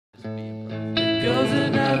goes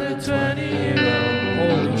another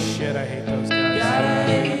 20-year-old. Holy shit, I hate those guys.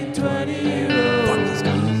 Gotta hate 20-year-olds. Fuck those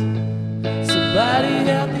guys. Somebody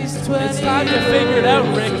help these 20-year-olds. It's time to figure it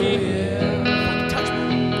out, Ricky. Touch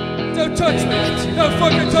me. Don't touch me. Don't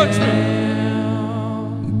fucking touch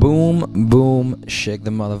me. Boom, boom, shake the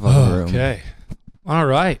motherfucking room. Okay. All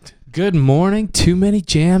right. Good morning, Too Many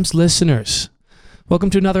Jams listeners. Welcome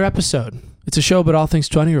to another episode. It's a show about all things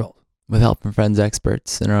 20-year-old. With help from friends,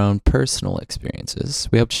 experts, and our own personal experiences,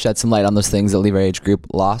 we hope to shed some light on those things that leave our age group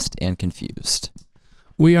lost and confused.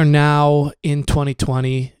 We are now in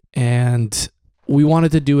 2020, and we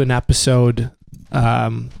wanted to do an episode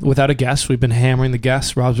without a guest. We've been hammering the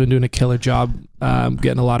guests. Rob's been doing a killer job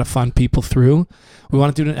getting a lot of fun people through. We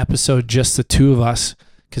want to do an episode just the two of us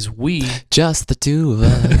because Just the two of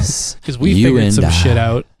us. because we figured some shit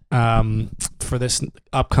out for this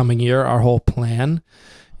upcoming year, our whole plan,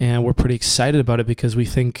 and we're pretty excited about it because we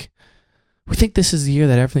think this is the year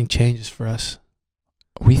that everything changes for us.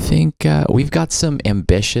 We think we've got some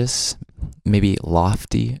ambitious, maybe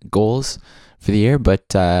lofty goals for the year, but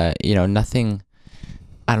nothing.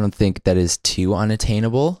 I don't think that is too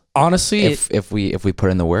unattainable. Honestly, if we put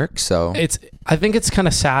in the work, so I think it's kind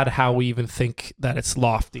of sad how we even think that it's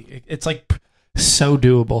lofty. It's like so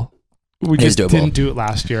doable. We just didn't do it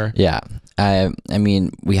last year. Yeah, I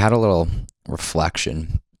mean, we had a little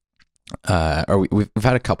reflection, or we've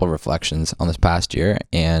had a couple of reflections on this past year,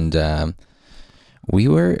 and we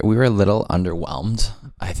were a little underwhelmed.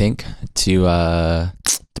 I think to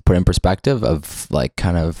put in perspective of like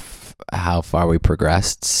kind of how far we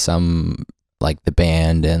progressed, some like the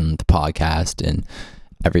band and the podcast and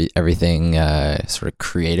everything sort of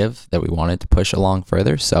creative that we wanted to push along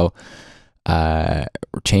further. So we're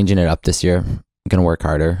changing it up this year. I'm gonna work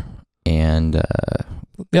harder, and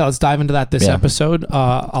yeah, let's dive into that this episode.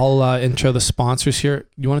 I'll intro the sponsors here.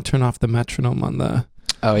 You want to turn off the metronome on the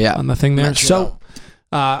on the thing there? Metronome. So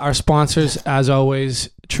our sponsors, as always,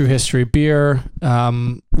 True History Beer.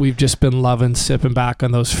 We've just been loving sipping back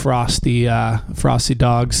on those frosty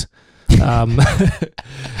dogs.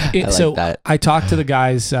 That. I talked to the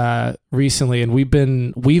guys recently, and we've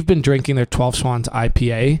been drinking their 12 Swans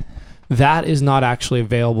IPA. That is not actually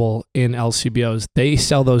available in LCBOs. They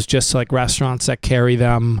sell those just to like restaurants that carry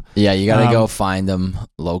them. Yeah, you gotta go find them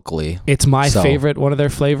locally. It's my favorite, one of their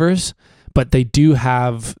flavors, but they do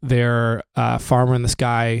have their Farmer in the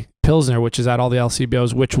Sky Pilsner, which is at all the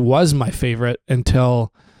LCBOs, which was my favorite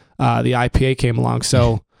until the IPA came along.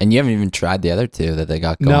 So, and you haven't even tried the other two that they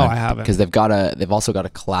got going. No, I haven't, because they've also got a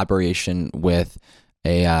collaboration with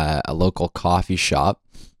a local coffee shop.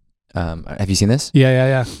 Have you seen this?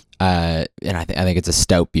 Yeah. And I think it's a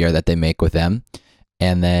stout beer that they make with them.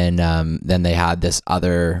 And then they had this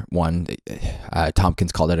other one.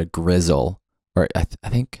 Tompkins called it a grizzle, or I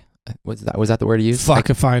think was that the word he used?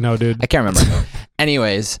 Fuck if I know, dude. I can't remember.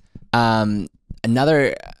 Anyways,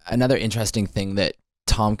 another interesting thing that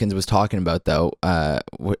Tompkins was talking about, though,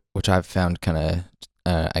 which I've found kind of,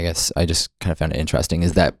 I guess I just kind of found it interesting,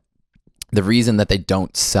 is that the reason that they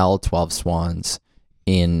don't sell 12 Swans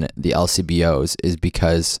in the LCBOs is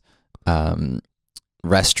because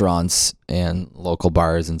restaurants and local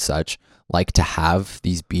bars and such like to have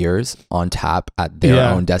these beers on tap at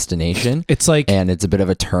their own destination. It's like, and it's a bit of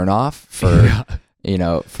a turnoff for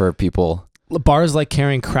for people. Bars like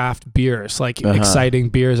carrying craft beers, like exciting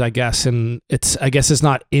beers, I guess, and I guess it's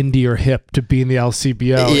not indie or hip to be in the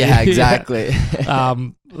LCBO. Yeah, exactly.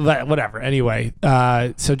 But whatever. Anyway,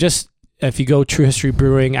 so just if you go True History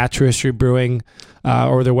Brewing at True History Brewing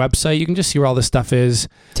or their website, you can just see where all this stuff is.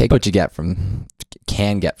 What you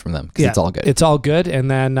can get from them, because it's all good. It's all good.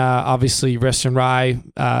 And then obviously Wrist and Rye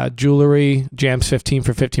jewelry, Jams 15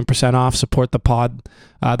 for 15% off. Support the pod.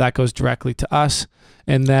 That goes directly to us.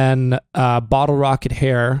 And then Bottle Rocket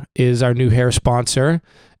Hair is our new hair sponsor.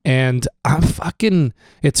 And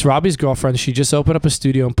it's Robbie's girlfriend. She just opened up a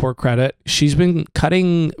studio in Port Credit. She's been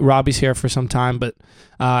cutting Robbie's hair for some time, but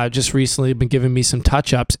just recently been giving me some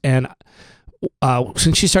touch-ups. And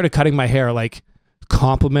since she started cutting my hair, like,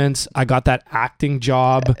 compliments. I got that acting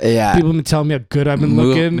job. Yeah, people have been telling me how good I've been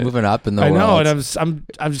looking, moving up in the world. I know, and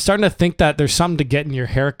I'm starting to think that there's something to getting your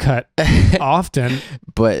hair cut often.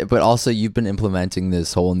 But also you've been implementing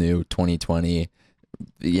this whole new 2020,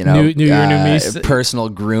 new year, new me personal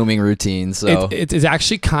grooming routine. So it's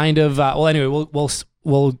actually kind of well. Anyway, we'll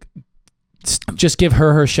just give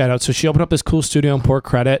her shout out. So she opened up this cool studio in Port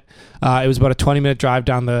Credit. It was about a 20-minute drive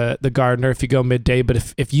down the Gardiner if you go midday.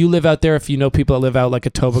 But if you live out there, if you know people that live out like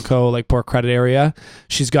Etobicoke, like Port Credit area,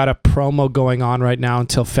 she's got a promo going on right now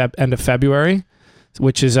until end of February,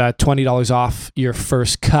 which is $20 off your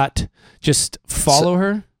first cut. Just follow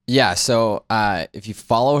her. Yeah. So if you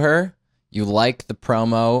follow her, you like the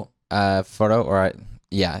promo photo, or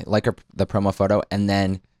like the promo photo, and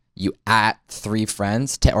then you at 3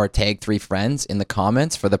 friends or tag 3 friends in the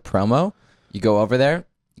comments for the promo. You go over there,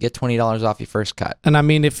 you get $20 off your first cut. And I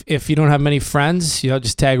mean, if you don't have many friends,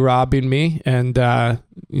 just tag Robbie and me, and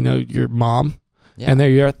your mom. Yeah. And there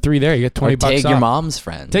you're at 3 there. You get $20 Take off. your mom's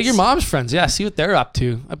friends. Take your mom's friends. Yeah, see what they're up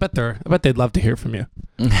to. I bet they'd love to hear from you.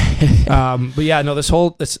 But yeah, no, this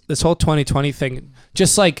whole 2020 thing,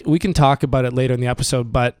 just like we can talk about it later in the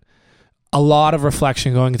episode, but a lot of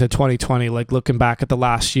reflection going into 2020, like looking back at the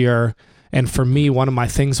last year. And for me, one of my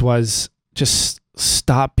things was just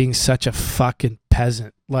stop being such a fucking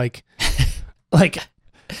peasant. Like, and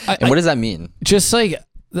what does that mean? Just like,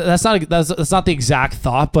 that's not the exact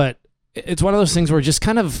thought, but it's one of those things where just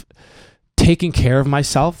kind of taking care of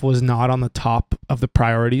myself was not on the top of the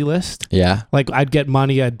priority list. Yeah. Like I'd get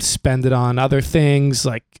money, I'd spend it on other things.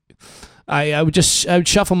 Like I would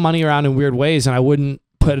shuffle money around in weird ways, and I wouldn't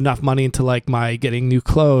put enough money into like my getting new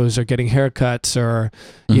clothes or getting haircuts, or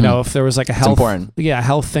if there was like a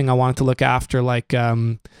health thing I wanted to look after. Like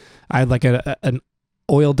I had like an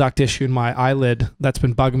oil duct issue in my eyelid that's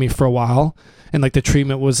been bugging me for a while, and like the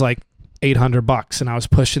treatment was like $800, and I was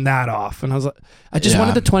pushing that off, and I was like, I just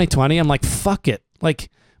wanted to 2020. I'm like, fuck it.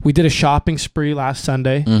 Like we did a shopping spree last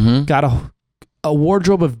Sunday, got a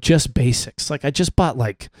wardrobe of just basics. Like I just bought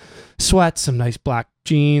like sweats, some nice black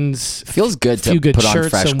jeans, feels good a few to good put shirts, on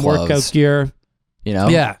fresh some clothes. workout gear.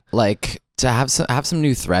 Yeah, like to have some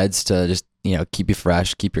new threads to just keep you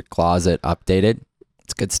fresh, keep your closet updated.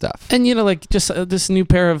 It's good stuff. And like just this new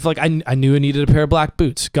pair of like I knew I needed a pair of black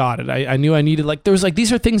boots. Got it. I knew I needed, like there was like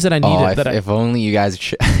these are things that I needed. If only you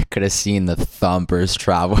guys could have seen the thumpers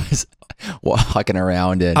Trav was walking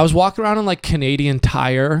around in. I was walking around in like Canadian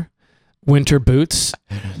Tire winter boots.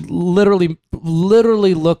 Literally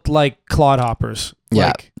looked like clodhoppers. Yeah,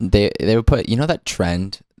 like, they would put that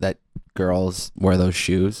trend that girls wear those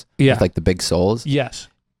shoes. Yeah, with like the big soles. Yes,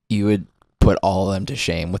 you would put all of them to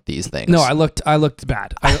shame with these things. No, I looked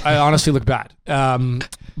bad. I honestly looked bad.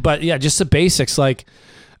 But yeah, just the basics. Like,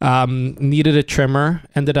 needed a trimmer.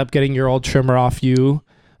 Ended up getting your old trimmer off you.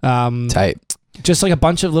 Tight. Just like a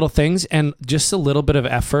bunch of little things, and just a little bit of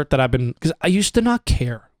effort that because I used to not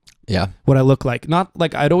care. Yeah. What I look like. Not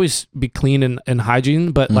like I'd always be clean and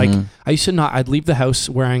hygiene, but like I used to not. I'd leave the house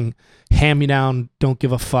wearing hand-me-down, don't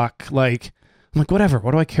give a fuck. Like. I'm like, whatever.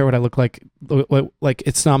 What do I care what I look like? Like,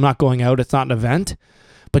 it's not. I'm not going out. It's not an event.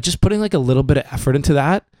 But just putting like a little bit of effort into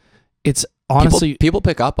that, it's honestly people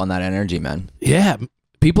pick up on that energy, man. Yeah,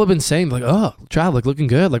 people have been saying like, "Oh, Trav, like looking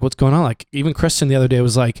good. Like, what's going on?" Like, even Kristen the other day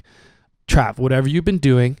was like, "Trav, whatever you've been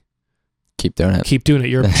doing, keep doing it. Keep doing it.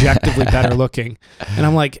 You're objectively better looking." And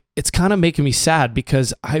I'm like, it's kind of making me sad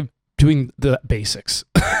because I'm doing the basics.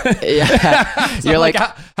 Yeah. So you're like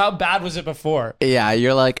how bad was it before? Yeah,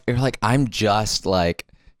 you're like I'm just like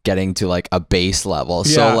getting to like a base level.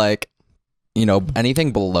 Yeah. So like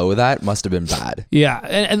anything below that must have been bad. Yeah,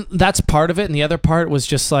 and that's part of it, and the other part was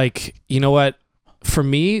just like, you know what, for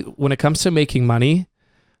me when it comes to making money,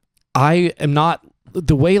 I am not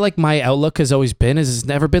the way like my outlook has always been is it's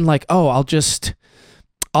never been like, oh,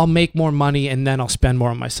 I'll make more money and then I'll spend more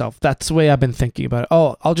on myself. That's the way I've been thinking about it.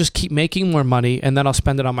 Oh, I'll just keep making more money and then I'll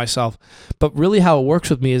spend it on myself. But really how it works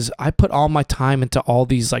with me is I put all my time into all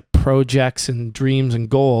these like projects and dreams and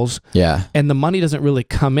goals. Yeah. And the money doesn't really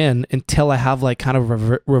come in until I have like kind of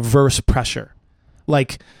reverse pressure.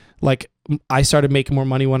 Like I started making more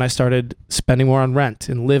money when I started spending more on rent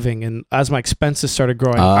and living. And as my expenses started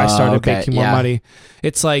growing, I started making more money.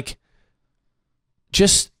 It's like,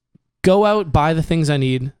 just go out, buy the things I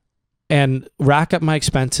need, and rack up my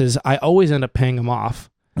expenses. I always end up paying them off.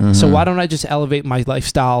 So why don't I just elevate my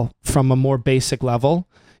lifestyle from a more basic level?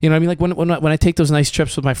 You know what I mean? Like when I take those nice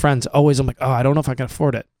trips with my friends, always I'm like, oh, I don't know if I can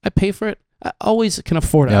afford it. I pay for it. I always can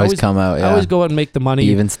afford it. You always come out. Yeah. I always go out and make the money.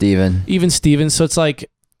 Even Steven. So it's like,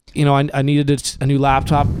 I needed a new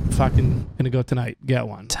laptop. Fucking gonna go tonight. Get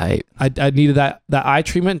one. Tight. I needed that eye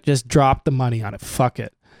treatment. Just drop the money on it. Fuck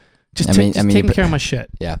it. Just taking care of my shit.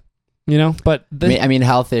 Yeah. But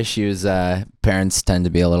health issues, parents tend to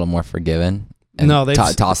be a little more forgiving. And no, they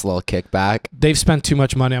toss a little kickback. They've spent too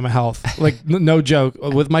much money on my health. Like no joke,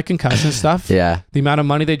 with my concussion stuff. Yeah. The amount of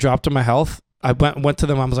money they dropped on my health, I went to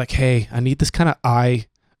them. I was like, hey, I need this kind of eye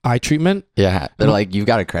treatment. Yeah. They're like, you've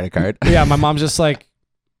got a credit card. Yeah. My mom's just like,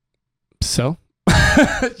 so?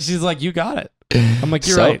 She's like, you got it. I'm like,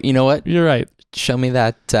 you're right. You know what? You're right. Show me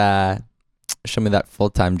that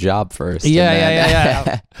full-time job first.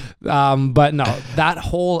 Yeah. But no, that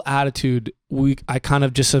whole attitude, I kind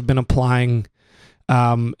of just have been applying,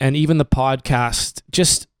 and even the podcast,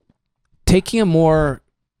 just taking a more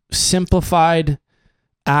simplified,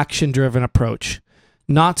 action-driven approach.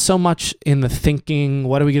 Not so much in the thinking,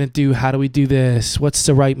 what are we going to do? How do we do this? What's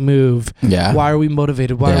the right move? Yeah. Why are we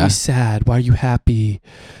motivated? Why are we sad? Why are you happy?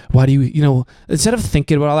 Why do you instead of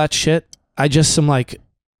thinking about all that shit, I just am like,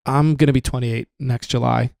 I'm going to be 28 next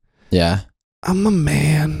July. Yeah. I'm a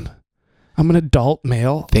man. I'm an adult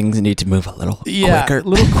male. Things need to move a little quicker. A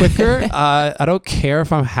little quicker. I don't care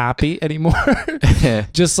if I'm happy anymore.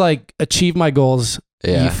 Just like achieve my goals,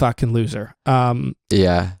 you fucking loser.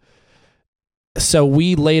 Yeah. So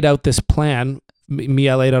we laid out this plan.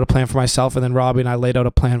 I laid out a plan for myself, and then Robbie and I laid out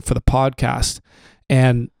a plan for the podcast.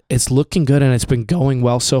 And it's looking good, and it's been going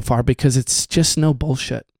well so far because it's just no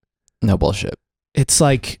bullshit. No bullshit. It's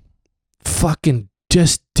like fucking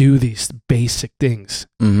just do these basic things,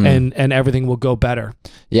 and everything will go better.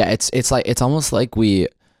 Yeah, it's almost like we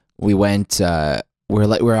went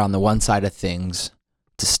we're on the one side of things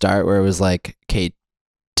to start, where it was like, okay,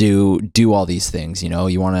 do all these things, you know,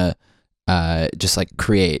 you want to just like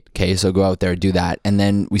create, okay, so go out there, do that. And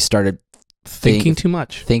then we started thinking too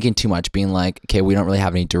much, being like, okay, we don't really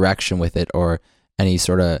have any direction with it or any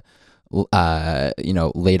sort of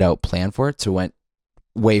laid out plan for it. So went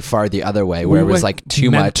way far the other way, where it was like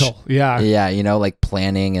too mental. much. Yeah, like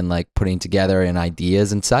planning and like putting together and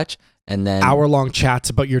ideas and such. And then hour-long chats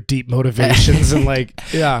about your deep motivations and like,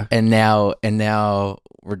 yeah. And now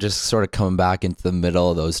we're just sort of coming back into the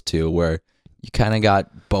middle of those two, where you kind of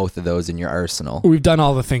got both of those in your arsenal. We've done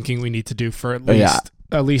all the thinking we need to do for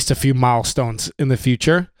at least a few milestones in the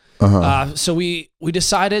future. So we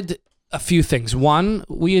decided a few things. One,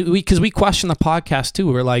 because we question the podcast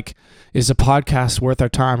too. We're like, is a podcast worth our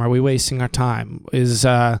time? Are we wasting our time?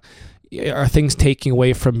 Are things taking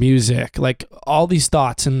away from music? Like all these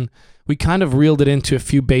thoughts, and we kind of reeled it into a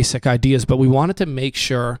few basic ideas, but we wanted to make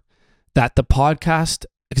sure that the podcast,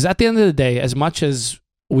 because at the end of the day, as much as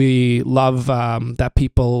we love that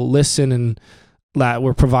people listen and that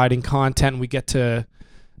we're providing content, and we get to,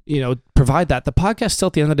 provide that, the podcast still,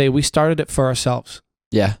 at the end of the day, we started it for ourselves.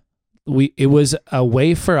 Yeah. It was a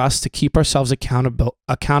way for us to keep ourselves accountable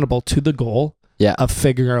to the goal of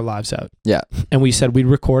figuring our lives out. Yeah. And we said we'd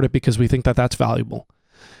record it because we think that that's valuable.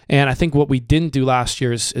 And I think what we didn't do last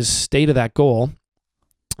year is stay to that goal.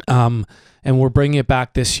 And we're bringing it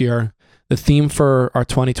back this year. The theme for our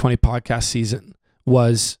 2020 podcast season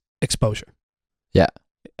was exposure. Yeah.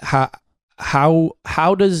 How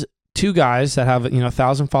does two guys that have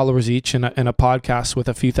 1,000 followers each and a podcast with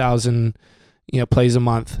a few thousand plays a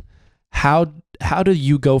month, how do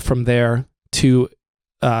you go from there to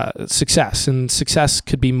success? And success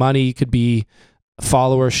could be money, could be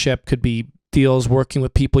followership, could be deals, working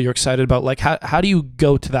with people you're excited about. Like how do you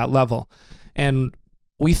go to that level? And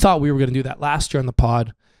we thought we were going to do that last year on the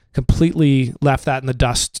pod, completely left that in the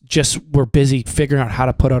dust. Just we're busy figuring out how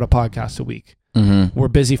to put out a podcast a week. We're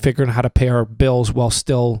busy figuring out how to pay our bills while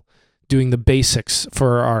still doing the basics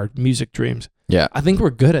for our music dreams. Yeah. I think we're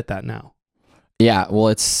good at that now. Yeah, well,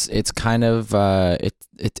 it's kind of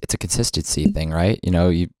it's a consistency thing, right?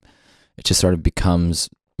 It just sort of becomes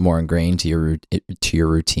more ingrained to your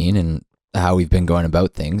routine and how we've been going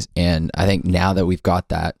about things. And I think now that we've got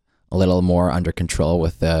that a little more under control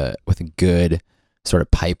with a good sort of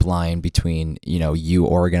pipeline between you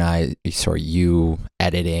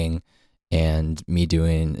editing and me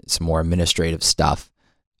doing some more administrative stuff,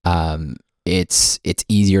 it's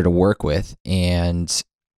easier to work with. And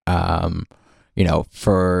for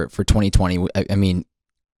 2020, I mean,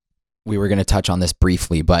 we were going to touch on this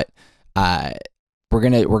briefly, but we're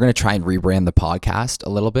gonna try and rebrand the podcast a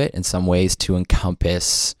little bit in some ways to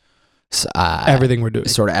encompass everything we're doing,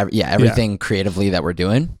 everything creatively that we're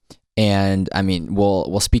doing. And I mean,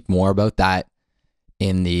 we'll speak more about that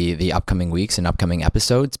in the upcoming weeks and upcoming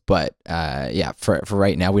episodes. But for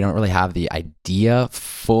right now, we don't really have the idea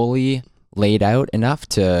fully laid out enough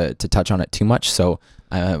to touch on it too much. So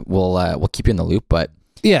we'll keep you in the loop, but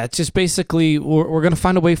yeah, it's just basically we're going to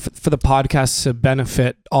find a way for the podcast to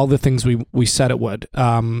benefit all the things we said it would.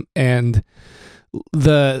 And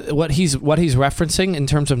what he's referencing in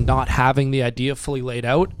terms of not having the idea fully laid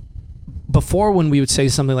out, before when we would say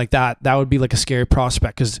something like that would be like a scary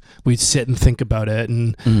prospect because we'd sit and think about it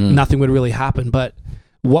and nothing would really happen. But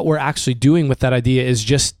what we're actually doing with that idea is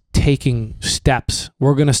just taking steps.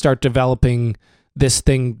 We're going to start developing this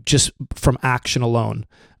thing just from action alone.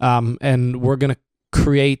 And we're going to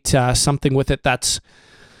create something with it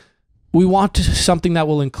we want something that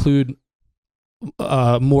will include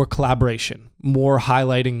more collaboration, more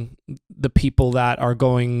highlighting the people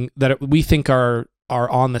that we think are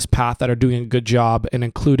on this path, that are doing a good job, and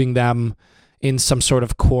including them in some sort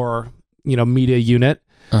of core media unit.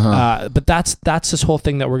 But that's this whole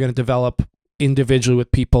thing that we're going to develop individually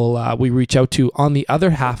with people we reach out to. On the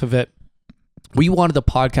other half of it, we wanted the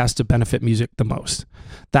podcast to benefit music the most.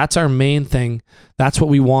 That's our main thing. That's what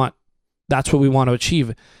we want. That's what we want to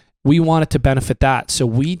achieve. We want it to benefit that. So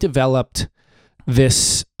we developed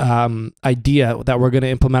this idea that we're going to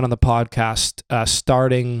implement on the podcast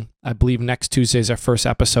starting, I believe, next Tuesday is our first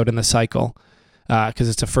episode in the cycle because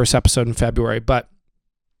it's the first episode in February. But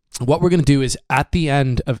what we're going to do is at the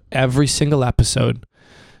end of every single episode,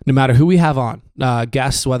 no matter who we have on,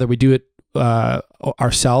 guests, whether we do it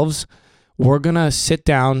ourselves, we're going to sit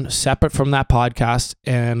down separate from that podcast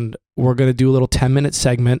and we're going to do a little 10-minute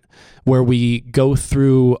segment where we go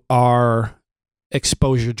through our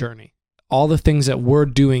exposure journey, all the things that we're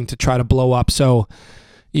doing to try to blow up. So,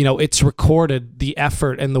 it's recorded, the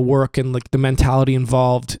effort and the work and like the mentality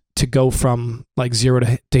involved to go from like zero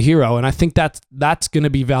to hero. And I think that's going to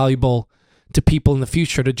be valuable to people in the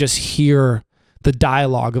future to just hear the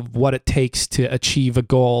dialogue of what it takes to achieve a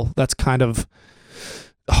goal that's kind of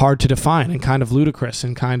hard to define and kind of ludicrous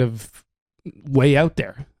and kind of way out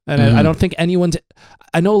there. And I don't think I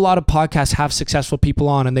know a lot of podcasts have successful people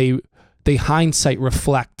on and they hindsight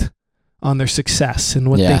reflect on their success and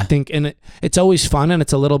what they think. And it's always fun and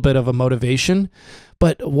it's a little bit of a motivation.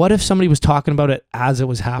 But what if somebody was talking about it as it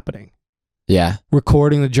was happening? Yeah.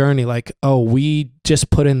 Recording the journey, like, oh, we just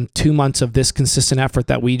put in 2 months of this consistent effort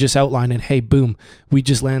that we just outlined and hey, boom, we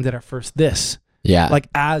just landed our first this. Yeah. Like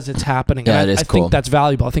as it's happening. Yeah, I cool. think that's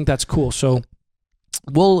valuable. I think that's cool. So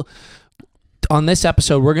on this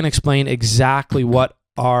episode, we're going to explain exactly what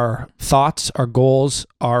our thoughts, our goals,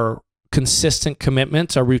 our consistent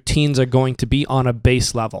commitments, our routines are going to be on a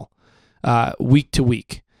base level, week to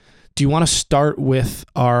week. Do you want to start with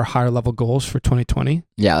our higher level goals for 2020?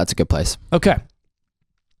 Yeah, that's a good place. Okay.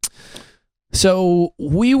 So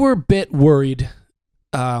we were a bit worried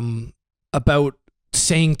about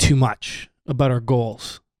saying too much about our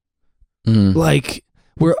goals. Like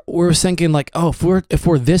we're thinking like, oh, if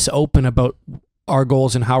we're this open about our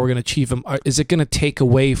goals and how we're going to achieve them, is it going to take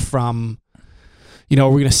away from, are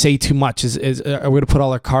we going to say too much? Are we going to put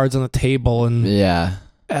all our cards on the table? And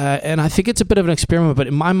and I think it's a bit of an experiment, but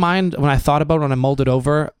in my mind, when I mulled it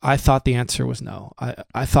over, I thought the answer was no.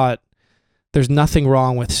 I thought there's nothing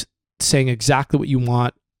wrong with saying exactly what you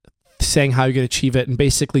want, saying how you're going to achieve it, and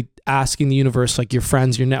basically asking the universe, like your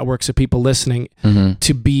friends, your networks of people listening,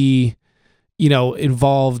 to be,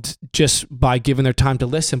 involved just by giving their time to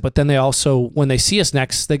listen. But then they also, when they see us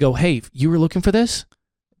next, they go, hey, you were looking for this?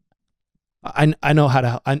 I know how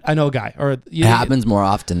to, I know a guy. Or it happens more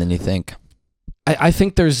often than you think. I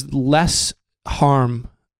think there's less harm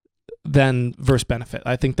than versus benefit.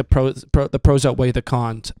 I think the pros outweigh the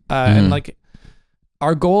cons. And like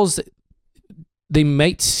our goals, some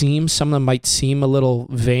of them might seem a little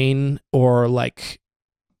vain or like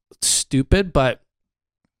stupid, but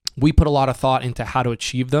we put a lot of thought into how to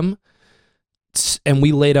achieve them. And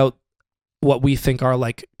we laid out what we think are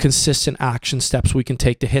like consistent action steps we can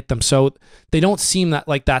take to hit them. So they don't seem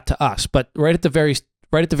like that to us, but right at the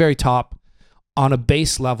very top, on a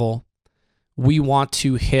base level, we want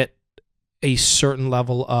to hit a certain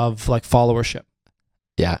level of like followership.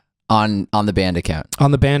 Yeah. On the band account.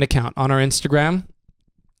 On the band account. On our Instagram,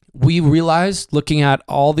 we realized looking at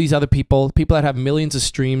all these other people that have millions of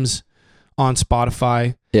streams on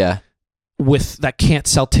Spotify. Yeah. That can't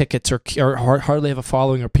sell tickets or hardly have a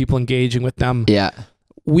following or people engaging with them. Yeah.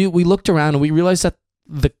 We looked around and we realized that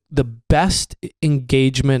the best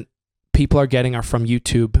engagement people are getting are from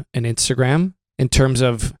YouTube and Instagram in terms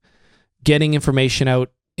of getting information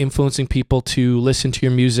out, influencing people to listen to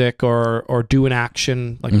your music or do an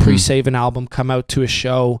action, like pre-save an album, come out to a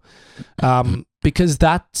show. Because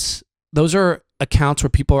those are accounts where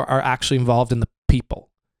people are actually involved in the people.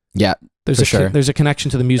 Yeah. There's a connection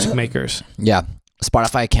to the music makers. Yeah.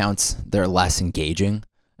 Spotify accounts, they're less engaging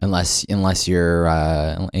unless you're,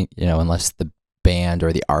 unless the band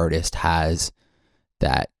or the artist has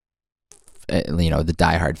that, the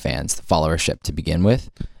diehard fans, the followership to begin with.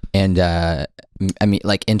 And, I mean,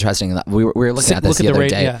 like interesting, we were looking at this the other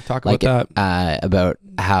day. Yeah, talk about that. About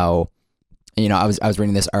how, I was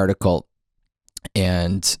reading this article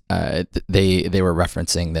and they were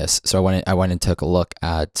referencing this. So I went and took a look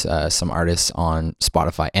at some artists on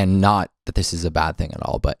Spotify, and not that this is a bad thing at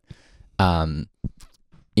all, but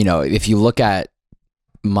if you look at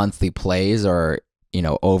monthly plays or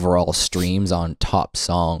overall streams on top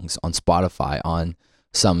songs on Spotify on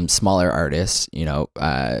some smaller artists,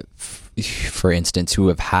 for instance, who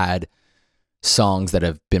have had songs that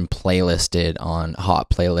have been playlisted on hot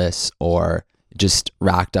playlists or just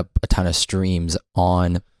racked up a ton of streams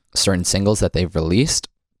on certain singles that they've released,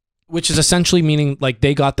 which is essentially meaning like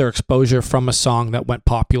they got their exposure from a song that went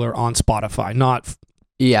popular on Spotify, not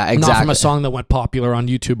exactly. not from a song that went popular on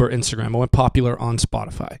YouTube or Instagram. It went popular on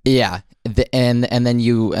Spotify. Yeah, and then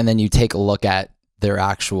you take a look at their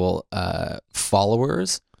actual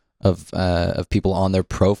followers of people on their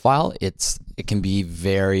profile. It can be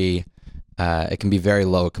very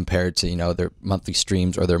low compared to their monthly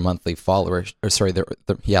streams or their monthly followers, or sorry,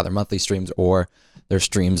 their monthly streams or their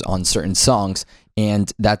streams on certain songs.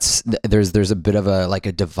 And there's a bit of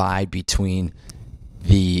a divide between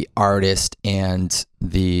the artist and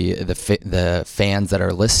the fans that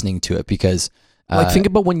are listening to it, because think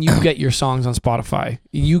about when you get your songs on Spotify,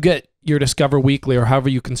 you get your Discover Weekly or however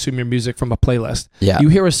you consume your music from a playlist. Yeah. You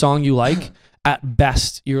hear a song you like, at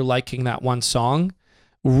best you're liking that one song.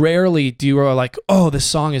 Rarely do you are like, oh, this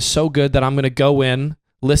song is so good that I'm going to go in,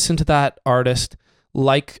 listen to that artist,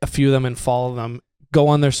 like a few of them and follow them, go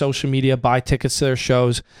on their social media, buy tickets to their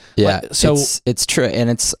shows. Yeah, so it's true, and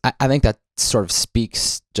I think that sort of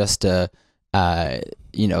speaks just to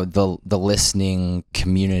the listening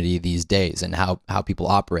community these days and how people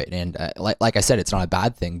operate. And like I said, it's not a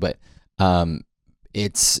bad thing, but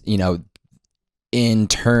it's in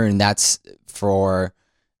turn that's for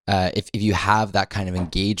if you have that kind of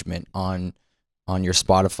engagement on your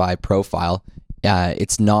Spotify profile,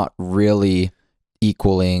 it's not really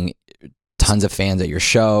equaling tons of fans at your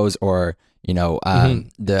shows, or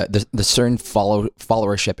the certain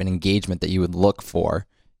followership and engagement that you would look for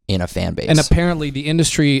in a fan base. And apparently the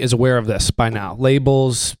industry is aware of this by now.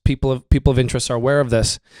 Labels, people of interest are aware of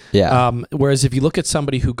this. Yeah. Whereas if you look at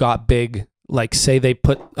somebody who got big, like say they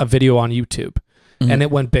put a video on YouTube and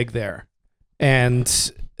it went big there,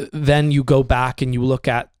 and then you go back and you look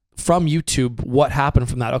at from YouTube what happened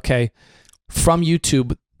from that. Okay, from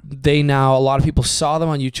YouTube, a lot of people saw them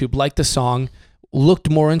on YouTube, liked the song, looked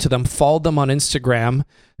more into them, followed them on Instagram,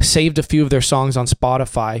 saved a few of their songs on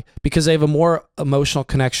Spotify because they have a more emotional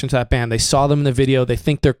connection to that band. They saw them in the video, they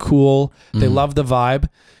think they're cool, they love the vibe.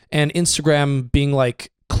 And Instagram being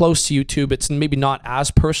like close to YouTube, it's maybe not as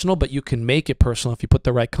personal, but you can make it personal if you put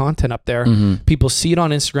the right content up there. People see it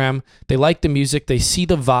on Instagram, they like the music, they see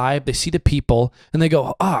the vibe, they see the people, and they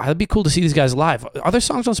go, it'd be cool to see these guys live. Are there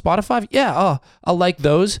songs on Spotify? Yeah, I'll like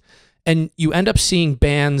those. And you end up seeing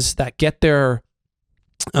bands that get their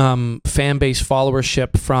fan base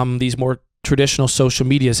followership from these more traditional social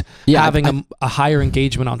medias having a higher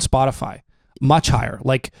engagement on Spotify, much higher.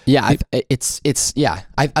 Like I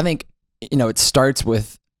think it starts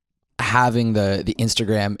with having the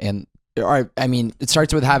Instagram it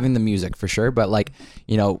starts with having the music for sure, but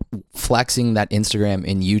flexing that Instagram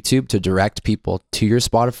and YouTube to direct people to your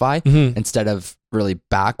Spotify instead of really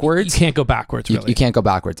backwards. You can't go backwards. Really. You can't go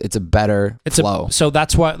backwards. It's a better flow. So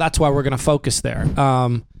that's why we're gonna focus there.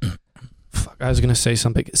 I was gonna say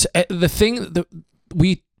something. So, the thing that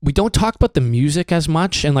we don't talk about the music as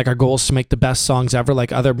much, and our goal is to make the best songs ever,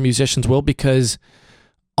 like other musicians will, because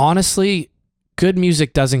honestly, good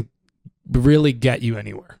music doesn't really get you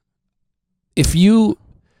anywhere. If you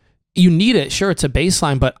need it, sure, it's a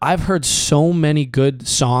baseline, but I've heard so many good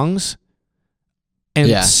songs and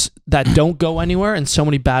that don't go anywhere, and so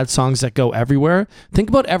many bad songs that go everywhere. Think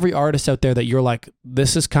about every artist out there that you're like,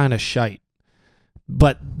 this is kind of shite,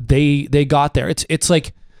 but they got there. It's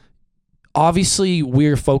like, obviously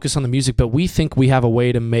we're focused on the music, but we think we have a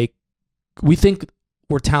way to we think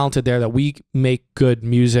we're talented there, that we make good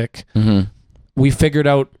music. We figured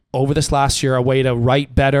out over this last year a way to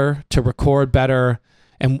write better, to record better,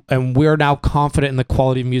 and we're now confident in the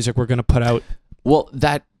quality of music we're going to put out. Well,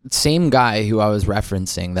 that same guy who I was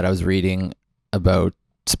referencing, that I was reading about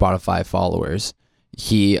Spotify followers,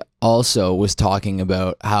 he also was talking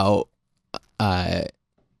about how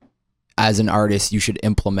as an artist you should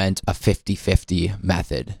implement a 50-50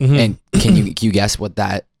 method. And can you guess what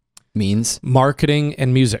that means? Marketing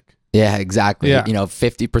and music. Yeah, exactly. Yeah.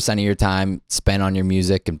 50% of your time spent on your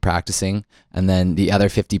music and practicing, and then the other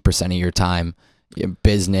 50% of your time,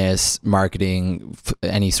 business, marketing,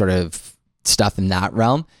 any sort of stuff in that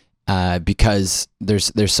realm. Because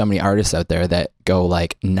there's so many artists out there that go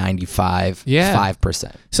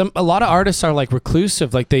 95%. A lot of artists are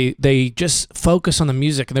reclusive, they just focus on the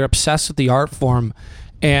music and they're obsessed with the art form,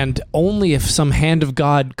 and only if some hand of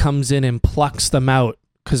God comes in and plucks them out,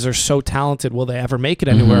 because they're so talented, will they ever make it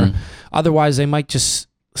anywhere. Otherwise they might just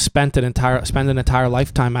spend an entire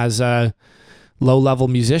lifetime as a low-level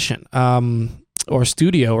musician or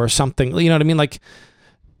studio or something. You know what I mean?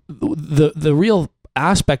 The real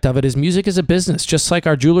aspect of it is music is a business, just like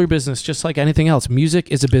our jewelry business, just like anything else.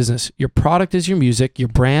 Music is a business. Your product is your music. Your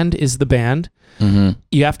brand is the band.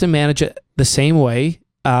 You have to manage it the same way.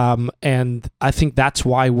 And I think that's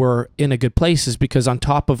why we're in a good place, is because on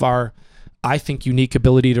top of our, I think, unique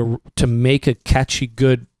ability to make a catchy,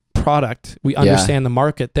 good product, we understand the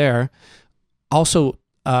market there. Also,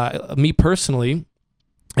 me personally,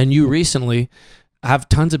 and you recently, have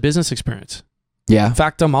tons of business experience. Yeah. In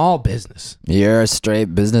fact, I'm all business. You're a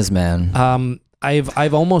straight businessman.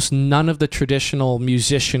 I've almost none of the traditional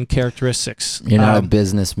musician characteristics. You're not a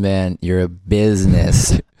businessman. You're a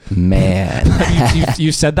business man.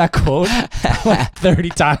 you said that quote like 30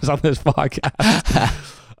 times on this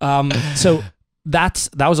podcast. So that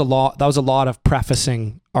was a lot of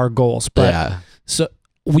prefacing our goals. But so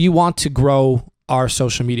we want to grow our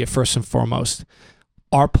social media first and foremost.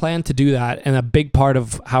 Our plan to do that, and a big part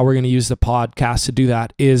of how we're going to use the podcast to do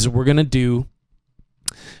that, is we're going to do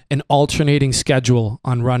an alternating schedule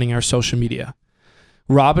on running our social media.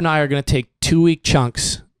 Rob and I are going to take 2-week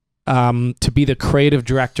chunks to be the creative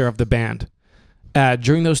director of the band.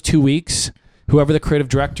 During those 2 weeks, whoever the creative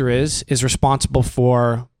director is responsible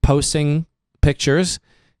for posting pictures,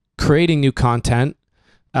 creating new content,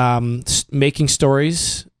 making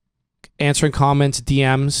stories, answering comments,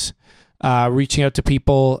 DMs, reaching out to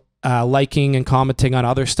people, liking and commenting on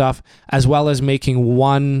other stuff, as well as making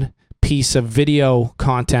one piece of video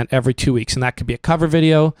content every 2 weeks. And that could be a cover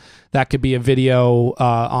video, that could be a video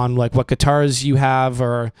on like what guitars you have,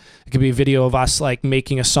 or it could be a video of us like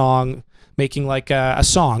making a song in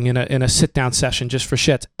a sit down session just for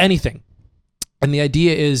shits, anything. And the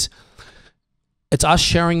idea is, it's us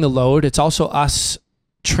sharing the load. It's also us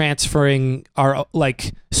transferring our,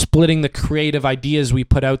 like, splitting the creative ideas we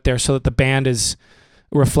put out there so that the band is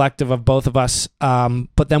reflective of both of us.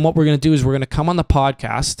 But then what we're going to do is we're going to come on the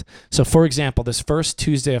podcast. So for example, this first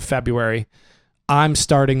Tuesday of February, I'm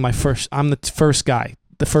the first guy,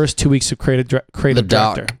 the first 2 weeks of creative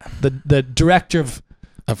director, the director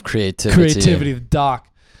of creativity, the doc.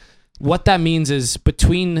 What that means is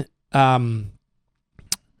between now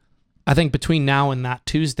and that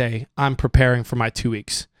Tuesday, I'm preparing for my 2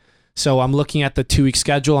 weeks. So I'm looking at the 2 week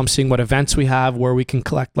schedule. I'm seeing what events we have, where we can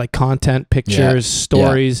collect like content, pictures,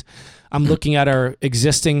 stories. I'm looking at our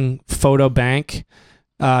existing photo bank.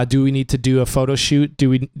 Do we need to do a photo shoot? Do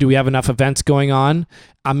we have enough events going on?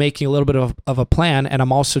 I'm making a little bit of a plan, and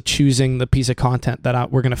I'm also choosing the piece of content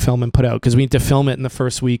that we're going to film and put out, because we need to film it in the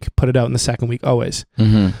first week, put it out in the second week, always.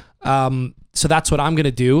 Mm-hmm. So that's what I'm going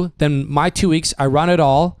to do. Then my 2 weeks, I run it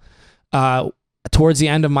all. Towards the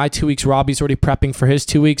end of my 2 weeks, Robbie's already prepping for his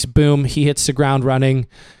 2 weeks. Boom, he hits the ground running.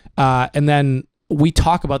 And then we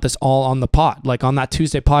talk about this all on the pod. Like on that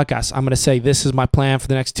Tuesday podcast, I'm going to say, this is my plan for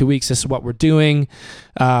the next 2 weeks. This is what we're doing.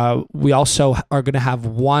 We also are going to have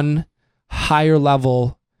one higher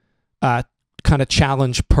level kind of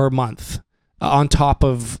challenge per month on top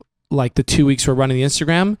of like the 2 weeks we're running the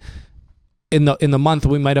Instagram. In the month,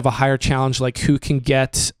 we might have a higher challenge, like who can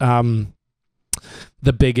get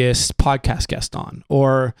the biggest podcast guest on,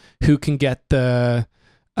 or who can get the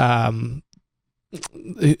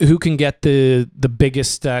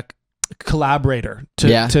biggest collaborator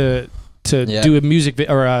to do a music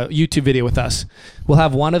or a YouTube video with us. We'll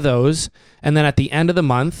have one of those, and then at the end of the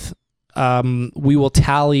month, we will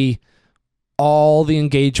tally all the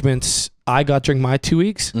engagements I got during my 2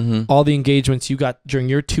 weeks, all the engagements you got during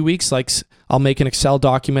your 2 weeks. Like, I'll make an Excel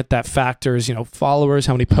document that factors, followers,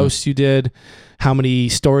 how many posts you did, how many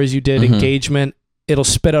stories you did, engagement. It'll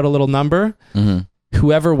spit out a little number.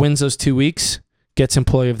 Whoever wins those 2 weeks gets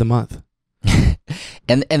Employee of the Month.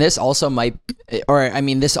 And this also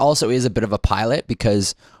this also is a bit of a pilot,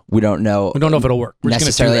 because we don't know if it'll work. We're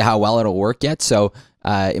necessarily how well it'll work yet. So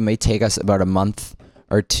it may take us about a month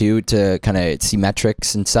or two to kind of see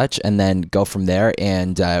metrics and such, and then go from there.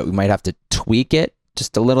 And we might have to tweak it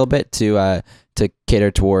just a little bit to cater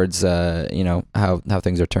towards how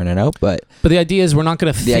things are turning out. But the idea is, we're not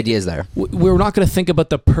going to. The idea is there. We're not going to think about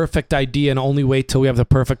the perfect idea and only wait till we have the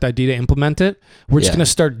perfect idea to implement it. We're just going to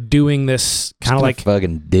start doing this kind of like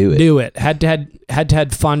fucking do it. Do it. Head to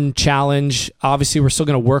head fun challenge. Obviously, we're still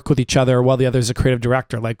going to work with each other while the other's a creative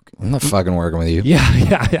director. Like, I'm not fucking working with you.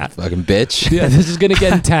 Yeah. Fucking bitch. Yeah, this is going to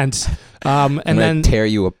get intense. And then tear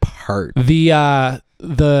you apart.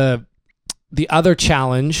 The other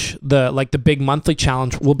challenge, the big monthly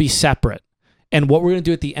challenge, will be separate. And what we're going to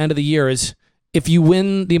do at the end of the year is, if you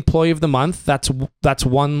win the Employee of the Month, that's 1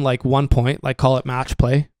 point, like call it match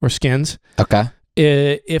play or skins. Okay.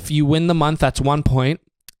 If you win the month, that's 1 point.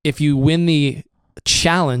 If you win the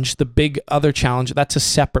challenge, the big other challenge, that's a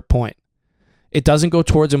separate point. It doesn't go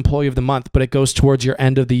towards Employee of the Month, but it goes towards your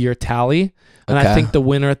end of the year tally. And I think the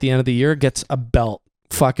winner at the end of the year gets a belt,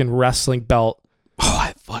 fucking wrestling belt. Oh,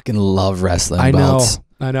 I fucking love wrestling belts. belts.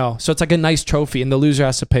 I know. So it's like a nice trophy, and the loser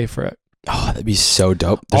has to pay for it. Oh, that'd be so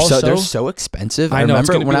dope. Also- They're so expensive. I I know, it's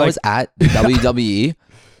remember gonna when be I was at WWE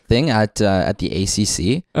thing at the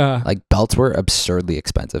ACC, like belts were absurdly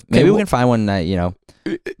expensive. Maybe we can find one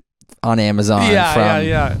on Amazon.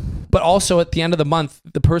 Yeah. But also at the end of the month,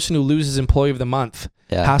 the person who loses employee of the month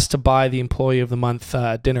has to buy the employee of the month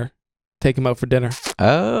dinner. Take him out for dinner.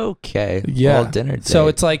 Okay. Yeah. Well, dinner date. So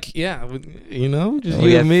it's like, just we you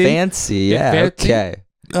get and me. fancy. Yeah. fancy. Okay.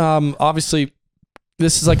 Obviously,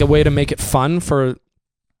 this is like a way to make it fun for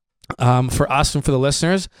us and for the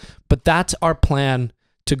listeners. But that's our plan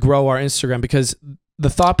to grow our Instagram, because the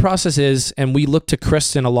thought process is, and we look to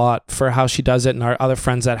Kristen a lot for how she does it, and our other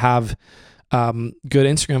friends that have good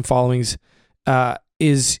Instagram followings,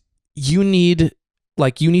 is you need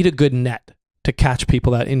a good net to catch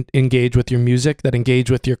people that engage with your music, that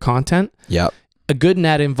engage with your content. Yep. A good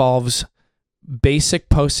net involves basic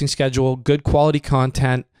posting schedule, good quality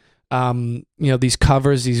content, these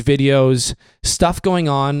covers, these videos, stuff going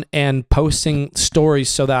on, and posting stories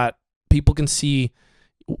so that people can see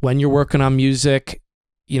when you're working on music,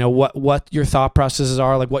 what your thought processes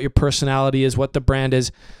are, like what your personality is, what the brand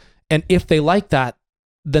is. And if they like that,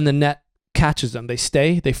 then the net catches them. They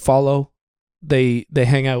stay, they follow, they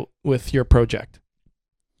hang out with your project.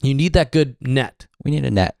 You need that good net. We need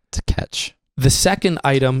a net to catch. The second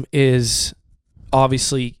item is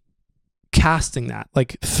obviously casting that,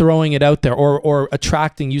 like throwing it out there, or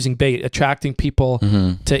using bait, attracting people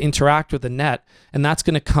to interact with the net. And that's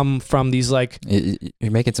going to come from these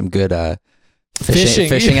you're making some good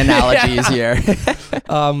fishing analogies here.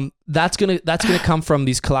 That's gonna come from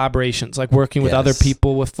these collaborations, like working with other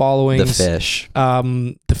people with followings. The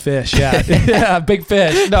fish. Yeah. Yeah, big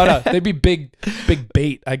fish. No, they'd be big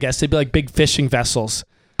bait, I guess. They'd be like big fishing vessels.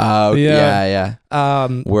 Oh, yeah.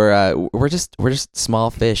 We're just small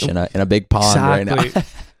fish in a big pond right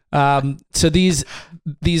now. So these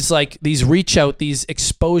reach out, these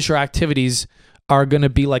exposure activities are going to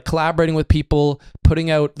be like collaborating with people,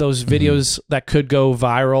 putting out those videos that could go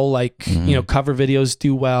viral, like, cover videos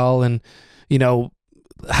do well, and,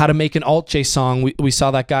 how to make an alt J song. We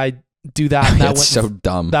saw that guy do that. And that went so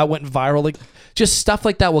dumb. That went viral. Like, just stuff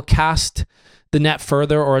like that will cast the net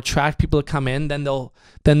further or attract people to come in. Then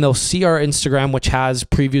they'll see our Instagram, which has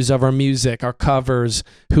previews of our music, our covers,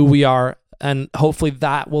 who we are. And hopefully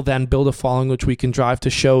that will then build a following, which we can drive to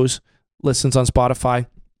shows, listens on Spotify.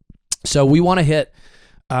 So we want to hit,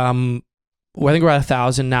 I think we're at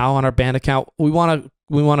 1,000 now on our band account. We want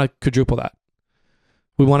to quadruple that.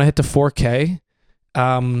 We want to hit to 4K.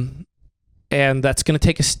 And that's going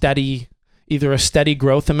to take either a steady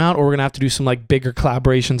growth amount, or we're going to have to do some like bigger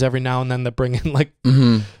collaborations every now and then that bring in like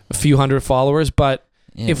a few hundred followers. But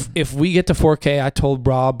if we get to 4K, I told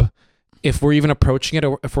Rob, if we're even approaching it,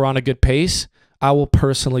 or if we're on a good pace, I will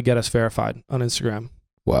personally get us verified on Instagram.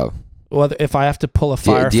 Wow. Well, if I have to pull a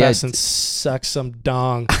Firefest and suck some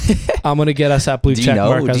dong, I'm going to get us that blue check mark as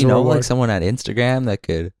a reward. Do you know like someone at Instagram that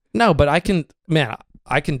could? No, but I can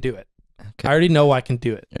do it. Okay. I already know I can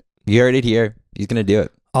do it. You heard it here. He's going to do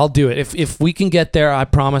it. I'll do it. If we can get there, I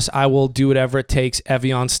promise I will do whatever it takes,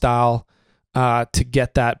 Evian style, to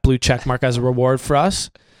get that blue check mark as a reward for us.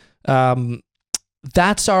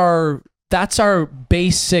 That's our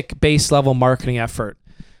base level marketing effort.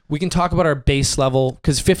 We can talk about our base level,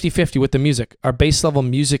 because 50-50 with the music. Our base level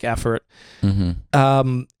music effort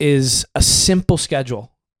is a simple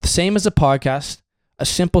schedule. Same as a podcast, a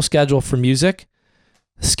simple schedule for music.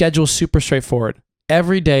 The schedule is super straightforward.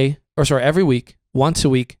 Every week, once a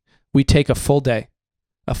week, we take a full day,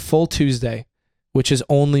 a full Tuesday, which is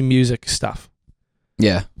only music stuff.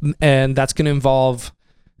 Yeah. And that's going to involve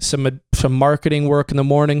some marketing work in the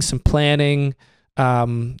morning, some planning,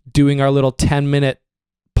 doing our little 10-minute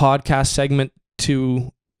podcast segment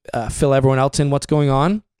to fill everyone else in what's going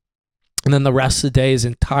on. And then the rest of the day is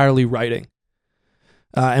entirely writing.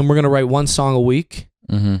 And we're going to write one song a week.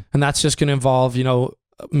 And that's just going to involve,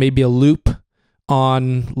 maybe a loop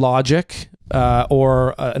on Logic,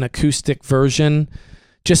 or an acoustic version,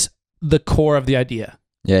 just the core of the idea.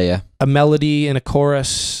 Yeah. A melody and a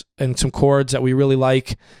chorus and some chords that we really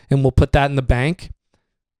like, and we'll put that in the bank.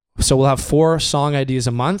 So we'll have 4 song ideas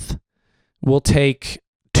a month. We'll take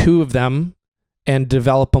 2 of them and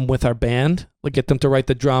develop them with our band, like get them to write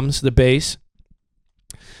the drums, the bass.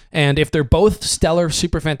 And if they're both stellar,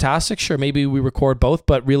 super fantastic, sure, maybe we record both,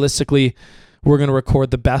 but realistically, we're going to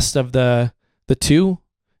record the best of the 2,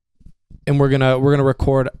 and we're going to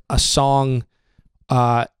record a song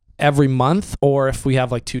every month. Or if we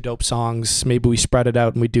have like 2 dope songs, maybe we spread it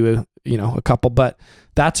out and we do a couple. But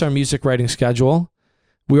that's our music writing schedule.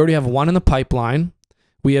 We already have 1 in the pipeline.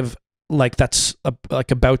 We have like that's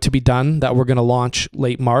like about to be done that we're going to launch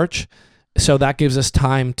late March. So that gives us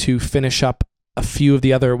time to finish up a few of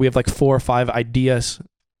the other, we have like 4 or 5 ideas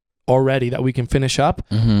already that we can finish up.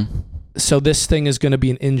 So this thing is going to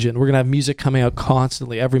be an engine. We're going to have music coming out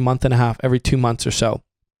constantly every month and a half, every 2 months or so.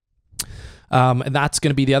 And that's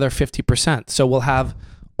going to be the other 50%. So we'll have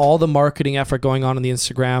all the marketing effort going on the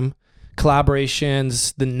Instagram,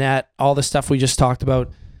 collaborations, the net, all the stuff we just talked about.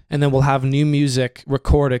 And then we'll have new music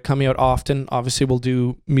recorded coming out often. Obviously, we'll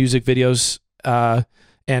do music videos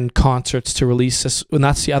and concerts to release this. And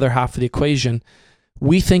that's the other half of the equation.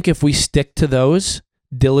 We think if we stick to those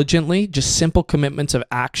diligently, just simple commitments of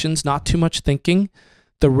actions, not too much thinking,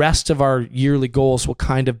 the rest of our yearly goals will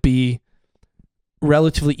kind of be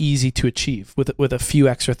relatively easy to achieve with a few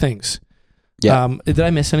extra things. Yeah. Did I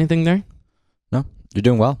miss anything there? No, you're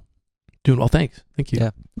doing well. Doing well, thanks. Thank you.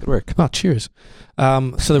 Yeah, good work. Oh, cheers.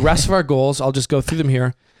 So the rest of our goals, I'll just go through them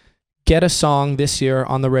here. Get a song this year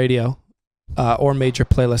on the radio or major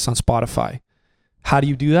playlists on Spotify. How do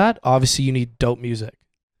you do that? Obviously, you need dope music.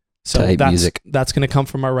 So that's going to come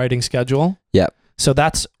from our writing schedule. Yep. So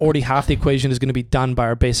that's already half the equation is going to be done by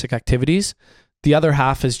our basic activities. The other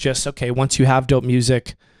half is just, okay, once you have dope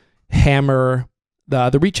music, hammer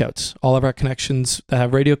the reach outs. All of our connections that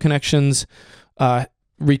have radio connections,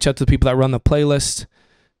 reach out to the people that run the playlist,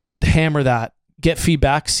 hammer that, get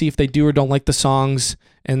feedback, see if they do or don't like the songs,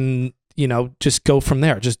 and, just go from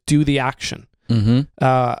there. Just do the action.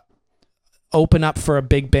 Open up for a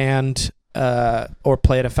big band or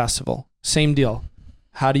play at a festival. Same deal.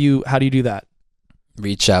 How do you do that?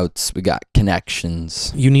 Reach outs. We got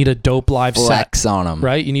connections. You need a dope live Flex set. on them.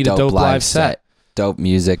 Right? You need a dope live set. Dope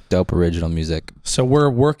music, dope original music. So we're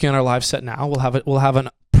working on our live set now. We'll have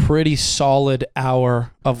a pretty solid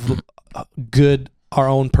hour of our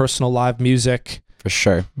own personal live music. For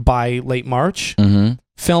sure. By late March.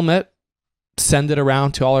 Film it. Send it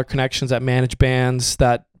around to all our connections that manage bands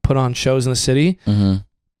that put on shows in the city.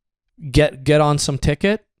 Get on some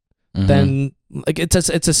ticket. Then it's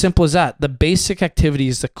as simple as that. The basic activity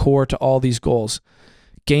is the core to all these goals.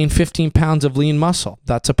 Gain 15 pounds of lean muscle.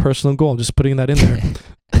 That's a personal goal. I'm just putting that in there.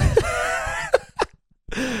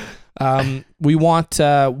 We want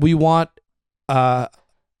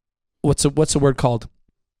what's the word called?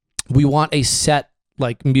 We want a set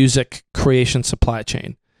like music creation supply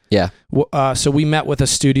chain. Yeah. So we met with a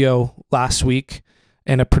studio last week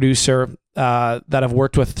and a producer that have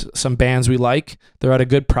worked with some bands we like. They're at a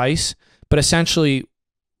good price, but essentially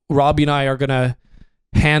Robbie and I are going to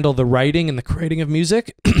handle the writing and the creating of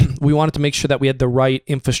music. We wanted to make sure that we had the right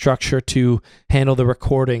infrastructure to handle the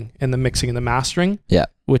recording and the mixing and the mastering,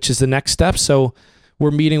 which is the next step. So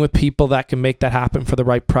we're meeting with people that can make that happen for the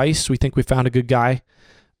right price. We think we found a good guy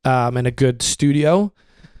and a good studio.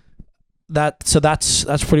 That's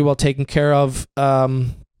pretty well taken care of.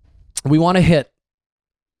 We want to hit,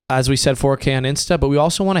 as we said, 4K on Insta, but we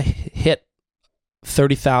also want to hit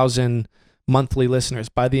 30,000 monthly listeners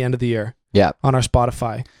by the end of the year. Yeah. On our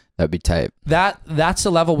Spotify. That'd be tight. That's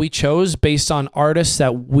the level we chose based on artists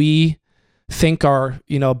that we think are,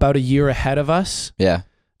 about a year ahead of us. Yeah.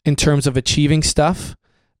 In terms of achieving stuff.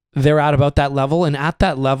 They're at about that level. And at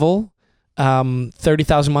that level,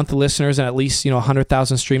 30,000 monthly listeners and at least,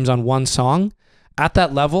 100,000 streams on one song. At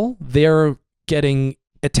that level, they're getting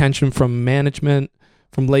attention from management,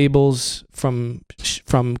 from labels, from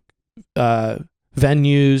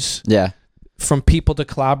venues. Yeah. From people to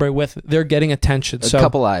collaborate with. They're getting attention. A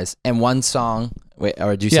couple eyes. And one song, wait,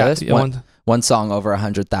 or did you say this? One song over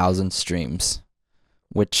 100,000 streams,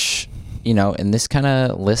 which, in this kind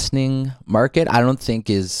of listening market, I don't think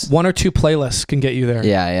is... 1 or 2 playlists can get you there.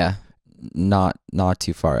 Yeah. Not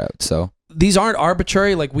too far out. So these aren't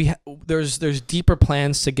arbitrary. Like there's deeper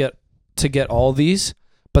plans to get all these,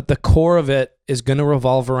 but the core of it is going to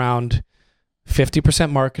revolve around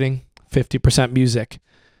 50% marketing, 50% music.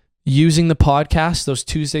 Using the podcast, those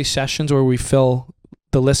Tuesday sessions where we fill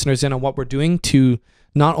the listeners in on what we're doing to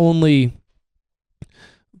not only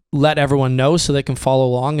let everyone know so they can follow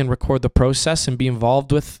along and record the process and be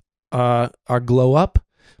involved with our glow up,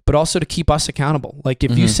 but also to keep us accountable. Like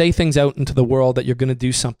if you say things out into the world that you're going to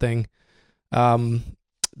do something,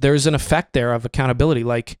 there's an effect there of accountability.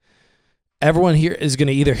 Like everyone here is going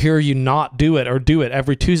to either hear you not do it or do it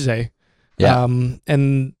every Tuesday. Yeah.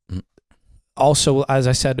 And also, as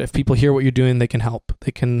I said, if people hear what you're doing, they can help.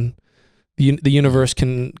 They can, the universe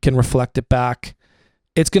can reflect it back.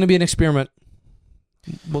 It's going to be an experiment.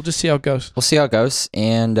 We'll just see how it goes. We'll see how it goes.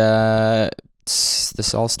 And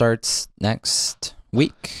this all starts next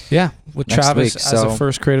week. Yeah, with Travis as the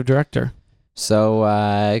first creative director.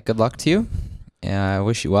 So good luck to you. I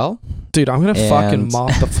wish you well. Dude, I'm gonna fucking And-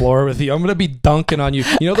 mop the floor with you. I'm gonna be dunking on you.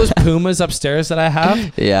 You know those Pumas upstairs that I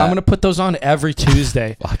have? Yeah. I'm gonna put those on every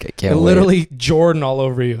Tuesday. Fuck, I can't And wait. literally Jordan all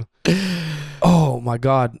over you. Oh my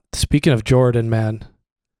God. Speaking of Jordan, man.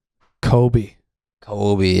 Kobe.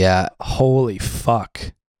 Kobe, yeah. Holy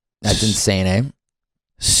fuck. That's insane, eh?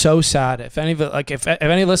 So sad. If any of it, like if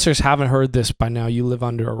any listeners haven't heard this by now, you live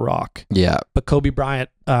under a rock. Yeah. But Kobe Bryant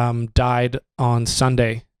died on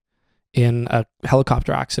Sunday in a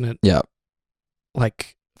helicopter accident. Yeah.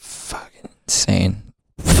 Like Fucking insane.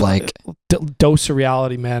 Like, dose of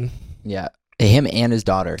reality, man. yeah. Him and his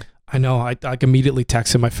daughter. I know. I like immediately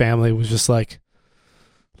texted my family. It was just like,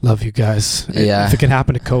 love you guys. Yeah. If it can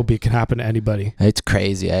happen to Kobe, it can happen to anybody. It's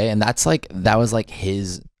crazy, eh? And that was like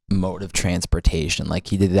his mode of transportation. Like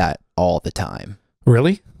he did that all the time.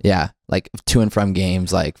 Really? Yeah, like to and from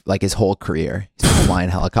games, like his whole career. He's been flying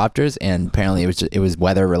helicopters, and apparently it was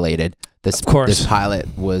weather related. Of course. This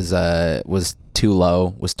pilot was too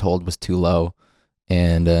low. Was told was too low,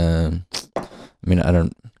 and I mean I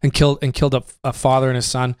don't. And killed a father and his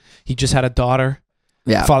son. He just had a daughter.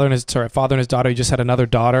 Yeah. Father and his daughter. He just had another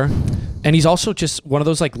daughter. And he's also just one of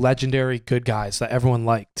those like legendary good guys that everyone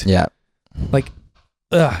liked. Yeah. Like,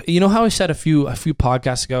 you know how I said a few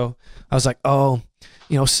podcasts ago, I was like, oh,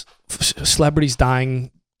 you know, celebrities dying,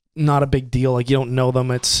 not a big deal. Like you don't know them.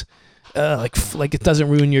 It's like it doesn't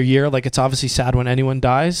ruin your year. Like it's obviously sad when anyone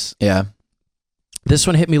dies. Yeah. This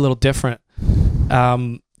one hit me a little different.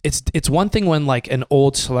 It's one thing when like an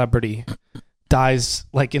old celebrity dies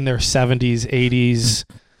like in their 70s, 80s,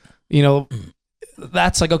 you know,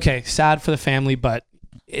 that's like, okay, sad for the family, but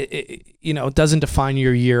it doesn't define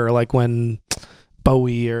your year like when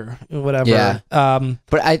Bowie or whatever. Yeah.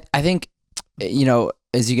 But I think, you know,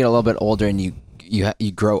 as you get a little bit older and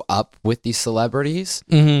you grow up with these celebrities,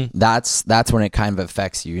 mm-hmm. that's when it kind of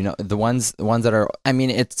affects you. You know, the ones that are, I mean,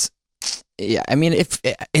 it's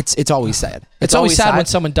always sad. It's always sad when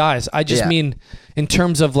someone dies. I just mean in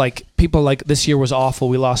terms of like people like this year was awful.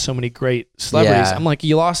 We lost so many great celebrities. Yeah. I'm like,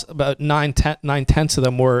 you lost about 9/10 of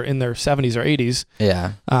them were in their 70s or 80s.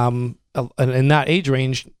 Yeah. And in that age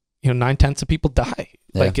range, you know, 9/10 of people die.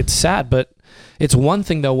 Yeah. Like it's sad, but it's one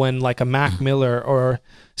thing though when like a Mac Miller or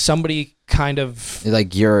somebody kind of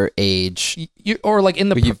Like your age, or like in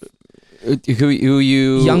the who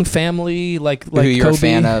you young family, like who you're Kobe, a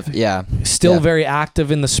fan of, yeah, still Yeah. very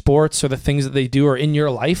active in the sports or the things that they do or in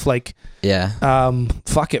your life, like yeah,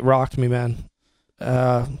 fuck, it rocked me, man.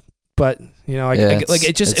 But you know, it was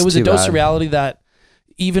a too dose bad. of reality that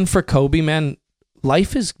even for Kobe, man,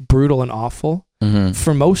 life is brutal and awful mm-hmm.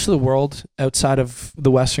 for most of the world outside of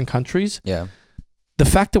the Western countries. Yeah, The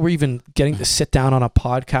fact that we're even getting to sit down on a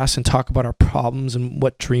podcast and talk about our problems and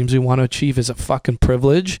what dreams we want to achieve is a fucking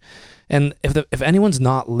privilege. And if anyone's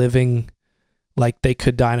not living like they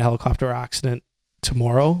could die in a helicopter accident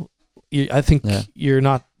tomorrow, I think you're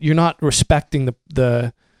not respecting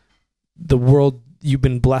the world you've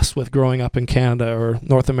been blessed with growing up in Canada or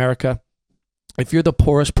North America. If you're the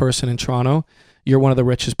poorest person in Toronto, you're one of the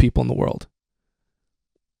richest people in the world.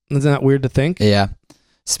 Isn't that weird to think? yeah.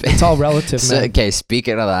 It's all relative, man. Okay,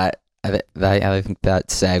 speaking of that, I think that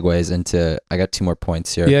segues into. I got 2 more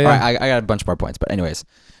points here. Yeah, yeah. All right, I got a bunch more points, but anyways,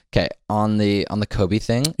 okay. On the Kobe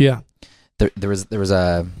thing, Yeah. there was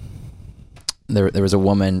a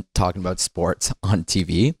woman talking about sports on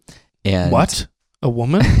TV, and What? A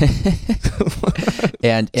woman?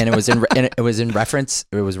 and it was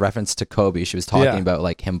reference to Kobe. She was talking about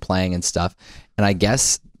like him playing and stuff, and I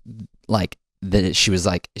guess like that she was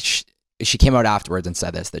like she came out afterwards and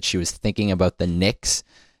said that she was thinking about the Knicks,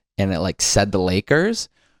 and it like said the Lakers,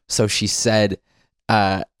 so she said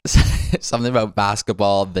something about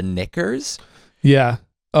basketball, the Knickers. Yeah.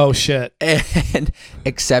 Oh shit. And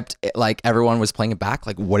except like everyone was playing it back,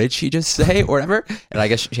 like what did she just say or whatever? And I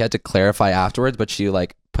guess she had to clarify afterwards, but she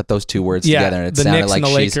like put those 2 words together, and it the sounded Knicks like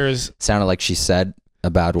and the Lakers. sounded like she said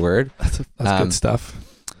a bad word. That's good stuff.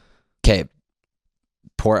 Okay,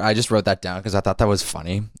 I just wrote that down because I thought that was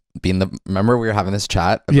funny. Remember we were having this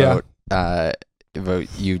chat about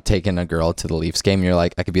you taking a girl to the Leafs game. You're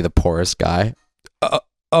like, I could be the poorest guy.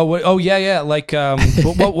 Yeah. Like,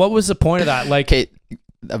 what was the point of that? Like, Okay,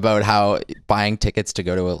 about how buying tickets to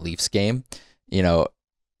go to a Leafs game, you know,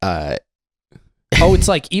 it's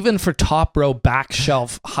like even for top row, back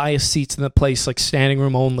shelf, highest seats in the place, like standing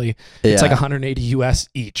room only, it's like 180 US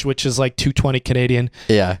each, which is like 220 Canadian.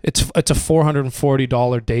 Yeah. It's a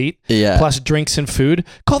 $440 date Yeah. plus drinks and food.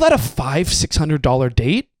 Call that a $500-600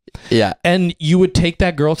 date. Yeah. And you would take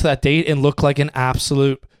that girl to that date and look like an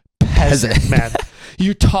absolute peasant, man.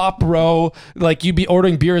 you top row, like you'd be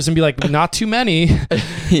ordering beers and be like, not too many.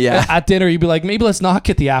 Yeah. At dinner, you'd be like, maybe let's not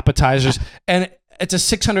get the appetizers. And it's a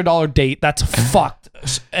 $600 date. That's fucked.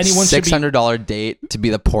 Anyone should be $600 date to be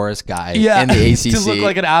the poorest guy yeah, in the ACC. to look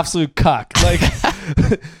like an absolute cuck. Like,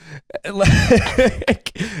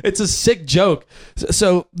 it's a sick joke.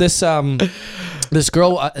 So this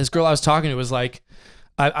girl I was talking to was like,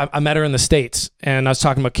 I met her in the States, and I was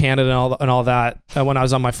talking about Canada and all that when I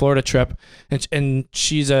was on my Florida trip, and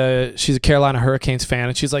she's a Carolina Hurricanes fan,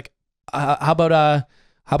 and she's like, how about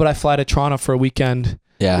I fly to Toronto for a weekend?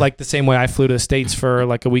 Yeah. Like the same way I flew to the States for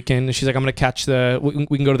like a weekend. And she's like, I'm gonna catch we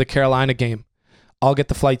can go to the Carolina game. I'll get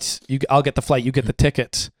the flights. I'll get the flight. You get the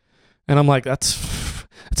tickets. And I'm like, it's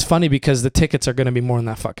funny because the tickets are gonna be more than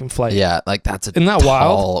that fucking flight. Yeah, like that's a Isn't that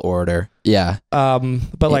tall wild? order. Yeah.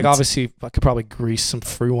 But like obviously I could probably grease some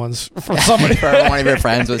free ones from somebody. For one of your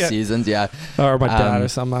friends with Yeah. seasons, yeah. Or my dad or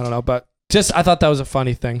something. I don't know. But just I thought that was a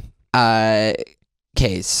funny thing.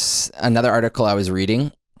 Case another article I was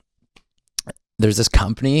reading. There's this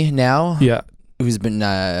company now Yeah. who's been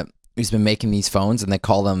making these phones, and they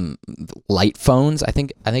call them light phones. I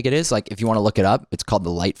think it is. Like if you want to look it up, it's called the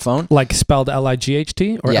light phone. Like spelled Light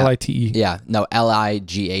or Yeah. Lite? Yeah, no,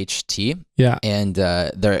 Light. Yeah. And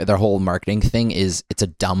their whole marketing thing is it's a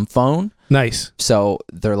dumb phone. Nice. So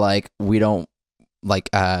they're like, we don't like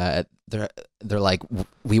they're like,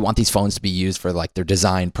 we want these phones to be used for like their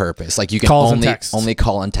design purpose. Like you can Calls and texts. only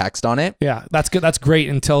call and text on it. Yeah, that's good. That's great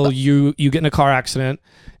until you get in a car accident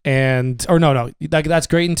that's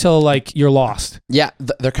great until like you're lost. Yeah,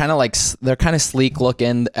 they're kind of sleek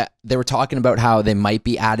looking. They were talking about how they might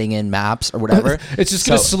be adding in maps or whatever. It's just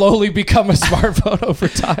going to slowly become a smartphone over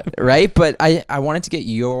time. Right? But I wanted to get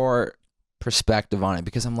your perspective on it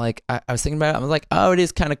because I'm like, I was thinking about it. I was like, oh, it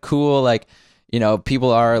is kind of cool. Like, you know,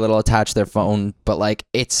 people are a little attached to their phone, but like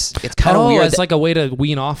it's kind of weird. It's like a way to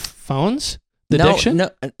wean off phones. Addiction? No,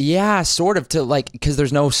 yeah, sort of, to like, because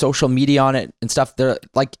there's no social media on it and stuff. They're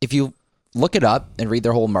like, if you look it up and read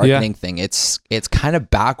their whole marketing thing, it's kind of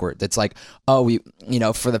backwards. It's like, oh, we, you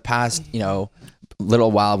know, for the past, you know,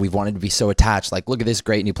 little while we've wanted to be so attached. Like, look at this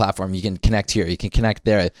great new platform. You can connect here, you can connect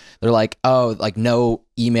there. They're like, oh, like no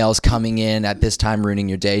emails coming in at this time ruining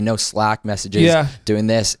your day, no Slack messages doing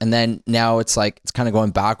this. And then now it's like, it's kind of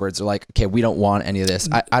going backwards. They're like, okay, we don't want any of this.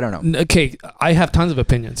 I don't know. Okay, I have tons of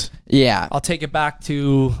opinions. Yeah. I'll take it back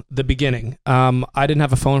to the beginning. I didn't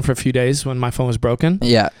have a phone for a few days when my phone was broken.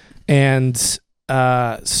 Yeah. And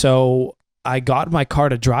so I got in my car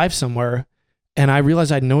to drive somewhere, and I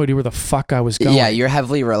realized I had no idea where the fuck I was going. Yeah, you're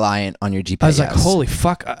heavily reliant on your GPS. I was like, holy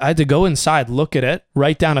fuck. I had to go inside, look at it,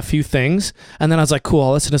 write down a few things, and then I was like, cool,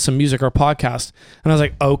 I'll listen to some music or podcast. And I was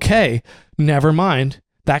like, okay, never mind.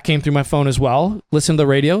 That came through my phone as well. Listen to the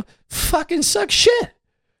radio. Fucking suck shit.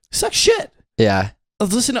 Suck shit. Yeah. I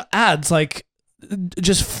was listening to ads like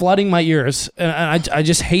just flooding my ears, and I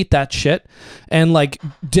just hate that shit. And like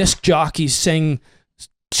disc jockeys saying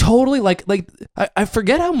totally like I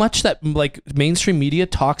forget how much that like mainstream media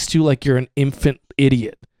talks to like you're an infant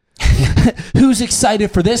idiot. Who's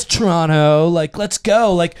excited for this, Toronto? Like, let's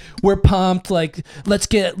go. Like, we're pumped. Like, let's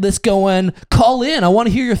go in. Call in. I want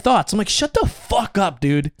to hear your thoughts. I'm like, shut the fuck up,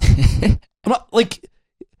 dude. I'm not like,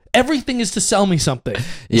 everything is to sell me something.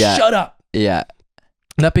 Yeah. Shut up. Yeah.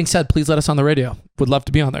 That being said, please let us on the radio. Would love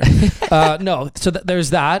to be on there. No, so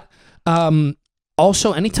there's that.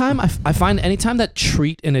 Also, anytime I find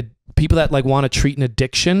that people that like want to treat an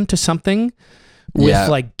addiction to something with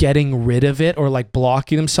like getting rid of it or like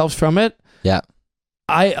blocking themselves from it. Yeah.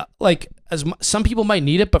 I like some people might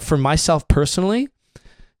need it, but for myself personally,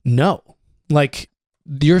 no. Like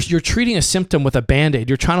you're treating a symptom with a Band-Aid.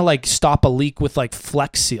 You're trying to like stop a leak with like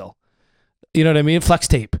Flex Seal. You know what I mean? Flex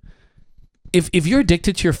tape. If you're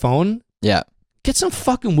addicted to your phone, get some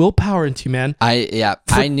fucking willpower into you, man.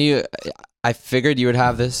 I figured you would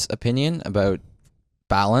have this opinion about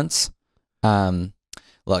balance.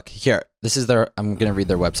 Look, here, I'm going to read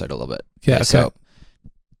their website a little bit. Yeah, okay. So,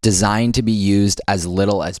 designed to be used as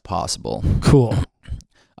little as possible. Cool.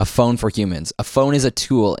 A phone for humans. A phone is a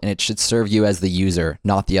tool, and it should serve you as the user,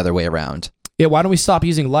 not the other way around. Yeah, why don't we stop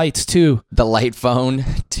using lights, too? The light phone,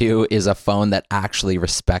 too, is a phone that actually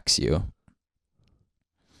respects you.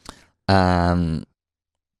 Yeah,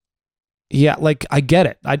 like, I get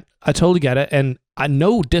it. I totally get it. And I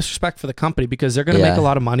no disrespect for the company because they're going to make a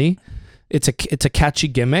lot of money. It's a catchy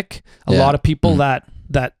gimmick. A lot of people that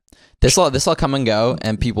this will come and go,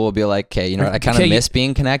 and people will be like, okay, you know what? I kind of miss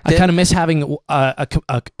being connected. I kind of miss having a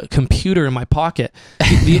computer in my pocket.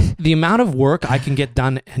 The amount of work I can get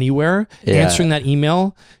done anywhere, answering that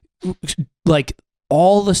email, like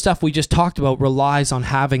all the stuff we just talked about relies on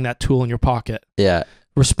having that tool in your pocket. Yeah.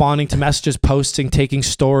 Responding to messages, posting, taking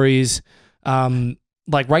stories.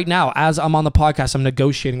 Like right now, as I'm on the podcast, I'm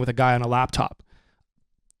negotiating with a guy on a laptop.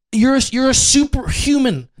 You're a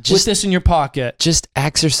superhuman with this in your pocket. Just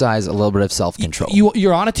exercise a little bit of self-control.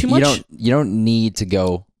 You're on it too much. You don't need to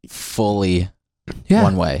go fully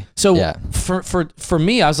one way. So for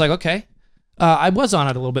me, I was like, okay. I was on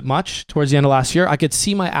it a little bit much towards the end of last year. I could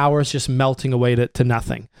see my hours just melting away to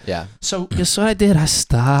nothing. Yeah. So guess what I did? I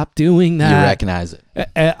stopped doing that. You recognize it.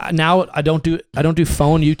 Now I don't do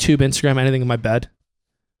phone, YouTube, Instagram, anything in my bed.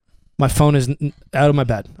 My phone is out of my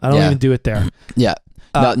bed. I don't even do it there. Yeah.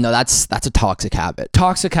 No, that's a toxic habit.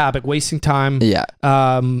 Toxic habit, wasting time. Yeah.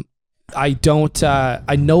 I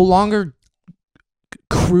no longer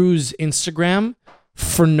cruise Instagram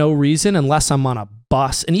for no reason unless I'm on a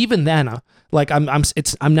bus, and even then,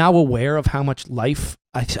 I'm now aware of how much life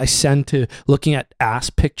I send to looking at ass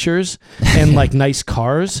pictures and like nice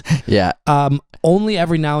cars. Yeah. Only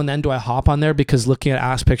every now and then do I hop on there because looking at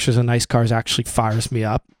ass pictures and nice cars actually fires me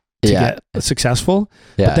up to get successful.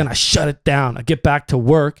 Yeah. But then I shut it down. I get back to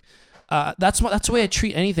work. That's the way I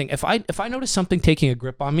treat anything. If I notice something taking a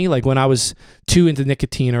grip on me, like when I was too into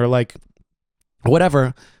nicotine or like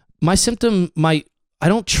whatever, I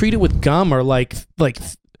don't treat it with gum or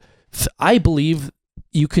I believe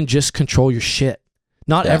you can just control your shit.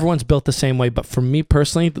 Not everyone's built the same way, but for me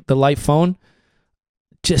personally, the light phone,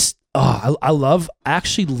 just I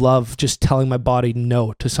actually love just telling my body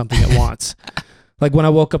no to something it wants. Like when I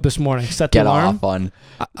woke up this morning, set the alarm. Get off on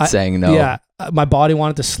saying no. Yeah, my body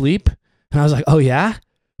wanted to sleep, and I was like, oh yeah?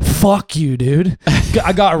 Fuck you, dude.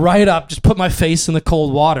 I got right up, just put my face in the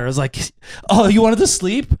cold water. I was like, oh, you wanted to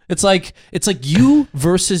sleep? It's like you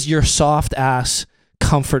versus your soft ass,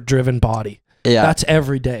 comfort driven body. Yeah. That's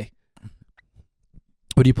every day.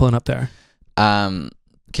 What are you pulling up there?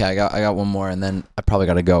 Okay, I got one more, and then I probably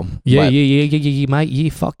gotta go. Yeah,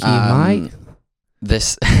 mate. Fuck you, mate.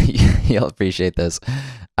 This you'll appreciate this.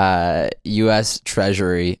 U.S.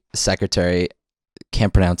 Treasury Secretary,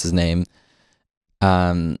 can't pronounce his name.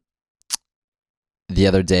 The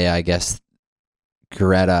other day, I guess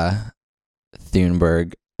Greta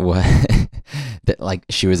Thunberg that like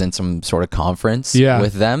she was in some sort of conference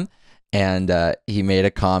with them, and he made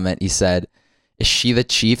a comment. He said, "Is she the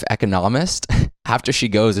chief economist? After she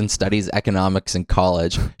goes and studies economics in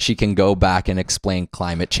college, she can go back and explain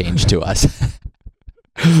climate change to us."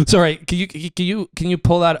 Sorry, can you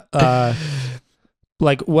pull that?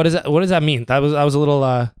 Like, what is that? What does that mean? That was a little.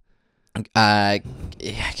 Okay,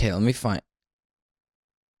 let me find.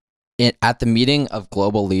 At the meeting of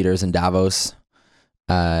global leaders in Davos.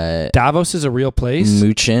 Davos is a real place.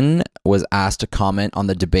 Muchin was asked to comment on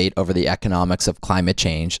the debate over the economics of climate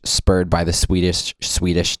change spurred by the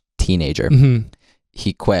Swedish teenager. Mm-hmm.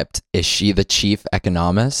 He quipped, "Is she the chief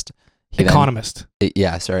economist?" Economist.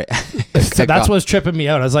 Yeah, sorry. So that's what's tripping me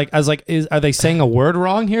out. I was like, are they saying a word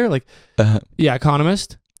wrong here? Like, yeah,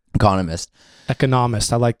 economist. Economist.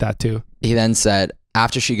 I like that too. He then said,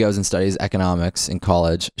 after she goes and studies economics in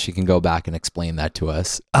college, she can go back and explain that to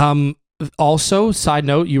us. Also, side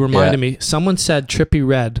note, you reminded me. Someone said Trippie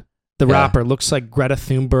Redd, the rapper, looks like Greta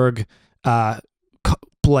Thunberg,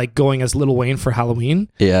 like going as Lil Wayne for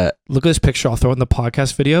Halloween. Yeah. Look at this picture. I'll throw it in the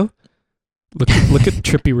podcast video. Look at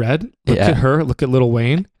Trippie Redd. Look at her. Look at Lil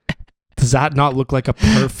Wayne. Does that not look like a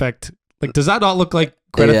perfect? Like, does that not look like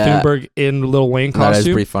Greta Thunberg in Lil Wayne costume? That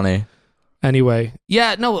is pretty funny. Anyway,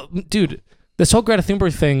 no, dude, this whole Greta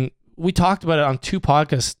Thunberg thing. We talked about it on two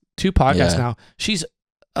podcasts now. She's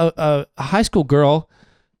a high school girl.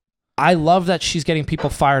 I love that she's getting people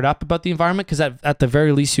fired up about the environment because at the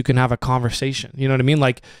very least you can have a conversation. You know what I mean?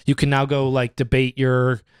 Like you can now go like debate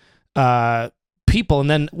your people, and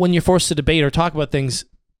then when you're forced to debate or talk about things,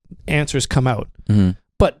 answers come out. Mm-hmm.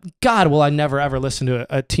 But God, will I never ever listen to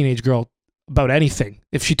a teenage girl about anything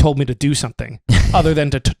if she told me to do something other than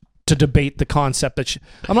to debate the concept that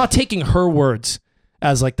I'm not taking her words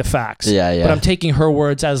as like the facts. Yeah. But I'm taking her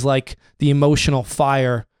words as like the emotional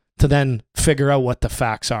fire to then figure out what the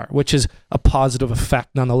facts are, which is a positive effect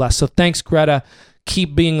nonetheless. So thanks, Greta.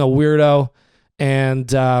 Keep being a weirdo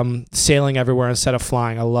and sailing everywhere instead of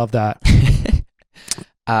flying. I love that.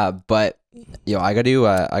 But I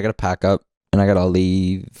gotta pack up and I gotta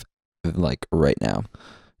leave like right now.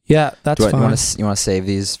 Yeah, that's fine. You want to save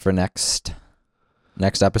these for next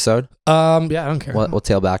episode? Yeah, I don't care. We'll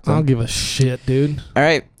tail back them. I don't give a shit, dude. All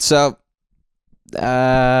right, so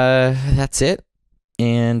that's it.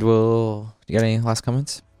 And you got any last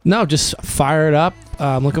comments? No, just fire it up.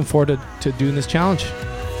 I'm looking forward to doing this challenge.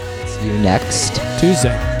 See you next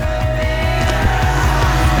Tuesday.